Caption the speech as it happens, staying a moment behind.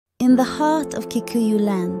In the heart of Kikuyu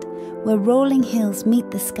land, where rolling hills meet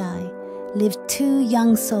the sky, lived two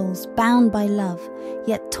young souls bound by love,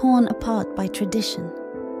 yet torn apart by tradition.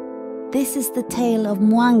 This is the tale of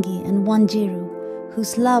Mwangi and Wanjiru,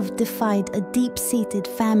 whose love defied a deep-seated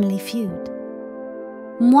family feud.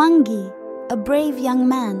 Mwangi, a brave young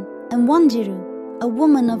man, and Wanjiru, a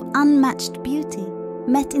woman of unmatched beauty,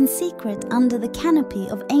 met in secret under the canopy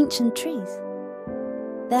of ancient trees.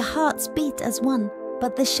 Their hearts beat as one,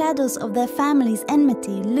 but the shadows of their family's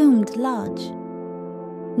enmity loomed large.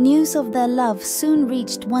 News of their love soon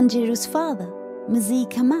reached Wanjiru's father, Mzee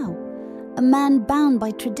Kamau, a man bound by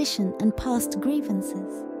tradition and past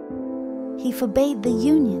grievances. He forbade the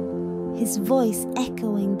union, his voice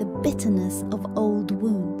echoing the bitterness of old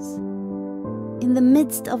wounds. In the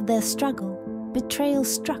midst of their struggle, betrayal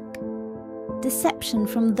struck. Deception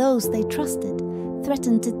from those they trusted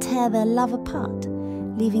threatened to tear their love apart,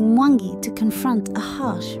 leaving Mwangi to confront a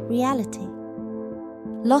harsh reality.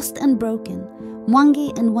 Lost and broken,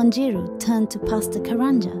 Mwangi and Wanjiru turned to Pastor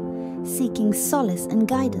Karanja, seeking solace and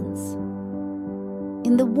guidance.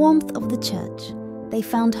 In the warmth of the church, they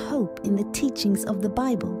found hope in the teachings of the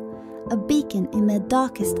Bible, a beacon in their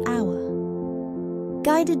darkest hour.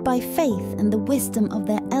 Guided by faith and the wisdom of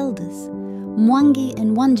their elders, Mwangi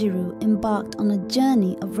and Wanjiru embarked on a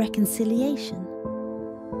journey of reconciliation.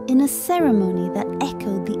 In a ceremony that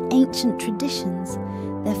echoed the ancient traditions,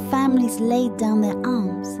 their families laid down their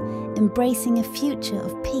arms, embracing a future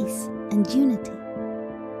of peace and unity.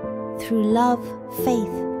 Through love,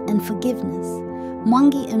 faith, and forgiveness,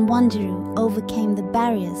 Mwangi and Wanjiru overcame the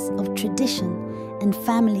barriers of tradition and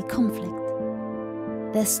family conflict.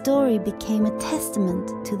 Their story became a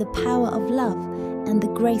testament to the power of love and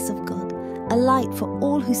the grace of God, a light for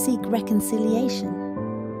all who seek reconciliation.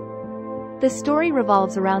 The story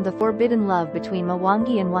revolves around the forbidden love between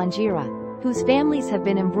Mwangi and Wanjiru, whose families have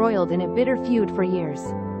been embroiled in a bitter feud for years.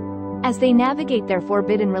 As they navigate their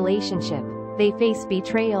forbidden relationship, they face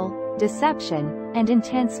betrayal, deception, and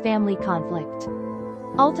intense family conflict.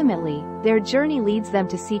 Ultimately, their journey leads them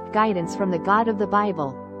to seek guidance from the God of the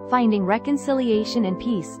Bible, finding reconciliation and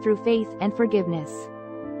peace through faith and forgiveness.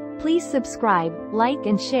 Please subscribe, like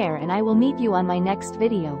and share, and I will meet you on my next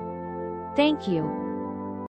video. Thank you.